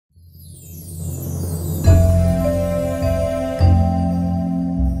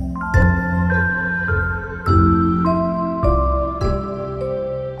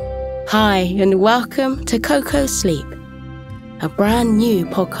Hi, and welcome to Koko Sleep, a brand new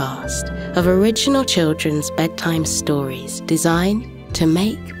podcast of original children's bedtime stories designed to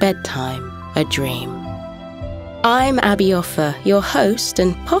make bedtime a dream. I'm Abbe Opher, your host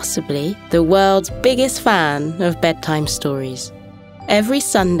and possibly the world's biggest fan of bedtime stories. Every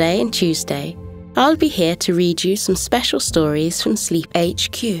Sunday and Tuesday, I'll be here to read you some special stories from Sleep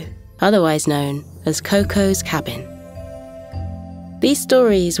HQ, otherwise known as Koko's Cabin. These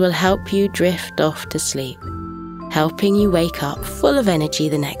stories will help you drift off to sleep, helping you wake up full of energy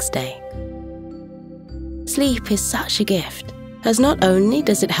the next day. Sleep is such a gift, as not only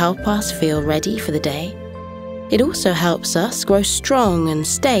does it help us feel ready for the day, it also helps us grow strong and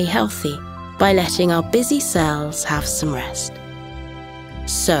stay healthy by letting our busy cells have some rest.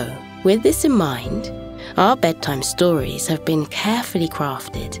 So, with this in mind, our bedtime stories have been carefully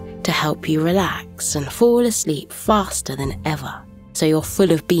crafted to help you relax and fall asleep faster than ever, so you're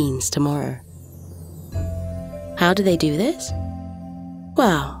full of beans tomorrow. How do they do this?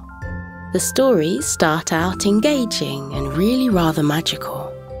 Well, the stories start out engaging and really rather magical,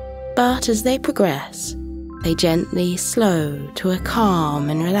 but as they progress, they gently slow to a calm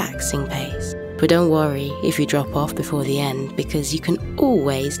and relaxing pace. But don't worry if you drop off before the end, because you can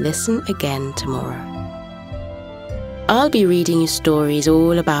always listen again tomorrow. I'll be reading you stories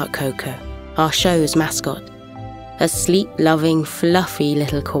all about Koko, our show's mascot, a sleep-loving, fluffy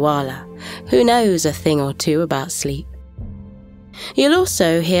little koala who knows a thing or two about sleep. You'll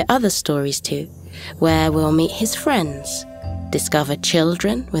also hear other stories too, where we'll meet his friends, discover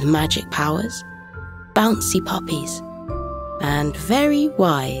children with magic powers, bouncy puppies, and very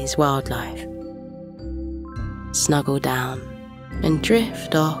wise wildlife. Snuggle down and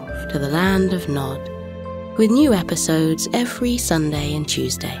drift off to the land of Nod, with new episodes every Sunday and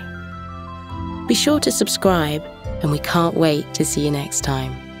Tuesday. Be sure to subscribe, and we can't wait to see you next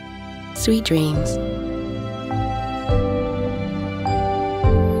time. Sweet dreams.